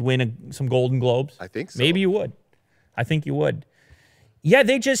shows, you would win some Golden Globes. I think so. Maybe you would. I think you would. Yeah,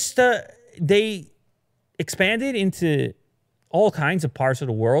 they just they expanded into all kinds of parts of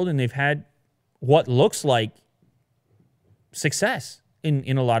the world, and they've had what looks like success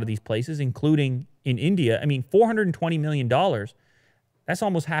in a lot of these places, including in India. I mean, $420 million. That's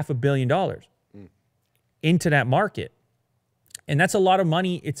almost $500 million into that market. And that's a lot of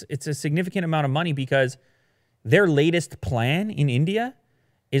money. It's a significant amount of money because their latest plan in India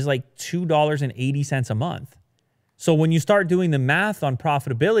is like $2.80 a month. So when you start doing the math on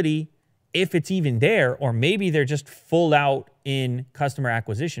profitability, if it's even there, or maybe they're just full out in customer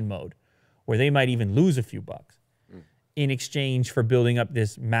acquisition mode, where they might even lose a few bucks in exchange for building up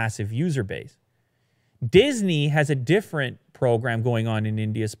this massive user base. Disney has a different program going on in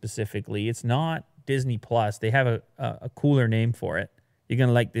India specifically. It's not Disney Plus. They have a cooler name for it. You're going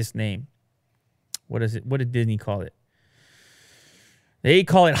to like this name. What is it? What did Disney call it? They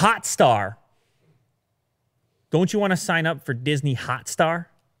call it Hotstar. Don't you want to sign up for Disney Hotstar?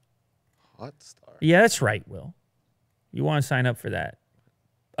 Hotstar? Yeah, that's right, Will. You want to sign up for that.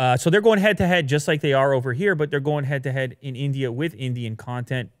 So they're going head-to-head just like they are over here, but they're going head-to-head in India with Indian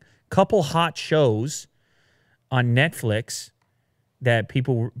content. Couple hot shows on Netflix that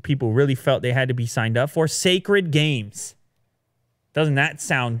people really felt they had to be signed up for. Sacred Games. Doesn't that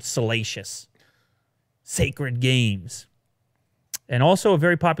sound salacious? Sacred Games. And also a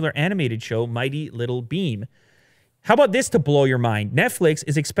very popular animated show, Mighty Little Beam. How about this to blow your mind? Netflix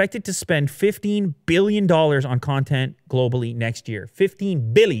is expected to spend $15 billion on content globally next year.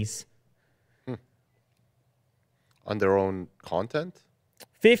 15 billies. On their own content?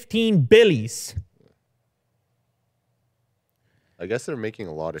 15 billies. I guess they're making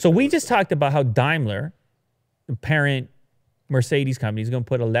a lot of So we shows, just though. talked about how Daimler, the parent Mercedes company, is going to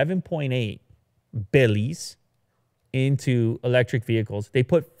put 11.8 billies into electric vehicles. They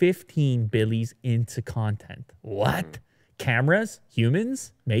put 15 billies into content. What? Cameras,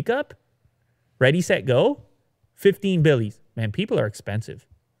 humans, makeup, ready, set, go? 15 billies. Man, people are expensive.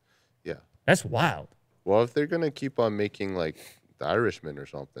 Yeah. That's wild. Well, if they're going to keep on making like The Irishman or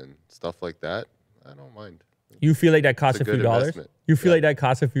something, stuff like that, I don't mind. You feel like that costs a It's a few good dollars? investment. You feel Yeah. like that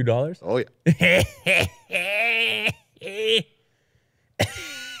costs a few dollars? Oh, yeah.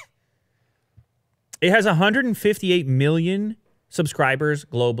 It has 158 million subscribers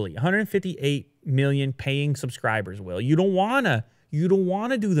globally. 158 million paying subscribers, Will. You don't want to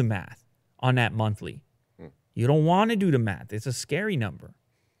do the math on that monthly. You don't want to do the math. It's a scary number.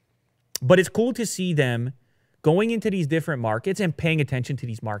 But it's cool to see them going into these different markets and paying attention to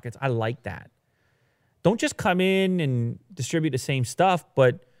these markets. I like that. Don't just come in and distribute the same stuff,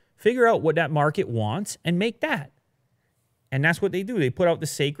 but figure out what that market wants and make that. And that's what they do. They put out the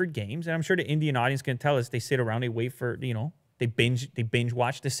Sacred Games, and I'm sure the Indian audience can tell us they sit around, they wait for, they binge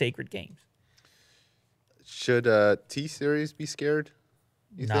watch the Sacred Games. Should T-Series be scared?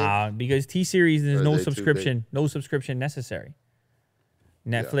 You think? Nah, because T-Series there's Or are no they too subscription necessary.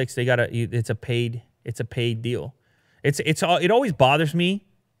 Netflix, it's a paid deal. It always bothers me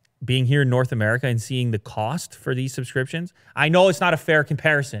being here in North America and seeing the cost for these subscriptions. I know it's not a fair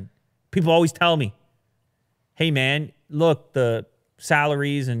comparison. People always tell me, hey man, look, the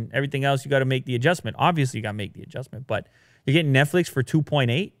salaries and everything else, you got to make the adjustment. Obviously, you got to make the adjustment, but you're getting Netflix for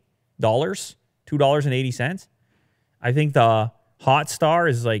 $2.8, $2.80. I think the Hotstar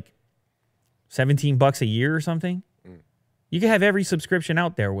is like $17 a year or something. You can have every subscription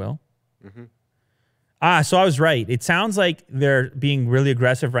out there, Will. So I was right. It sounds like they're being really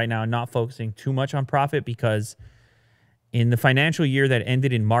aggressive right now and not focusing too much on profit, because in the financial year that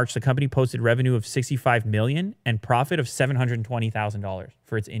ended in March, the company posted revenue of $65 million and profit of $720,000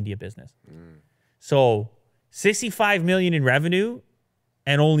 for its India business. So $65 million in revenue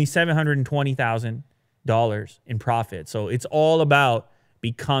and only $720,000 in profit. So it's all about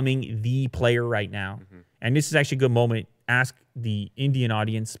becoming the player right now. And this is actually a good moment. Ask the Indian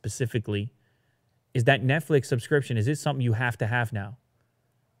audience specifically, is that Netflix subscription, is it something you have to have now?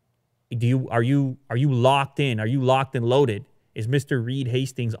 Are you locked in? Are you locked and loaded? Is Mr. Reed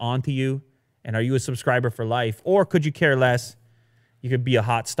Hastings onto you? And are you a subscriber for life? Or could you care less? You could be a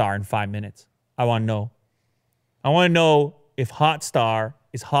Hotstar in 5 minutes. I want to know. I want to know if Hotstar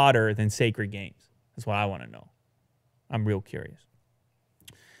is hotter than Sacred Games. That's what I want to know. I'm real curious.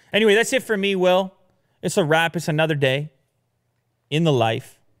 Anyway, that's it for me, Will. It's a wrap. It's another day in the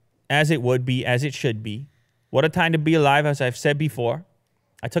life, as it would be, as it should be. What a time to be alive, as I've said before.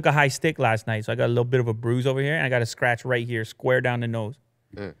 I took a high stick last night, so I got a little bit of a bruise over here, and I got a scratch right here, square down the nose.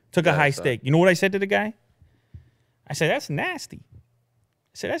 Took a high stick. You know what I said to the guy? I said, that's nasty.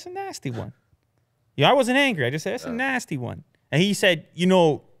 I said, that's a nasty one. I wasn't angry. I just said, that's a nasty one. And he said,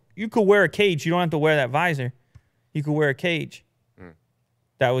 you could wear a cage. You don't have to wear that visor. You could wear a cage.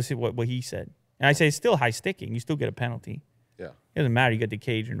 That was what he said. And I said, it's still high sticking. You still get a penalty. Yeah. It doesn't matter. You get the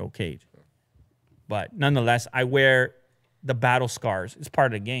cage or no cage. But nonetheless, I wear the battle scars. It's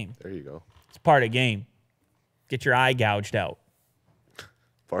part of the game. There you go. It's part of the game. Get your eye gouged out.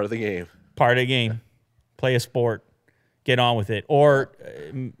 Part of the game. Part of the game. Play a sport. Get on with it. Or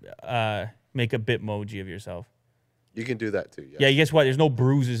make a Bitmoji of yourself. You can do that too. Yeah, guess what? There's no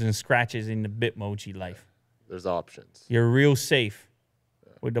bruises and scratches in the Bitmoji life. There's options. You're real safe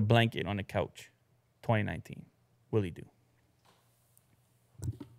with the blanket on the couch. 2019. Willie do.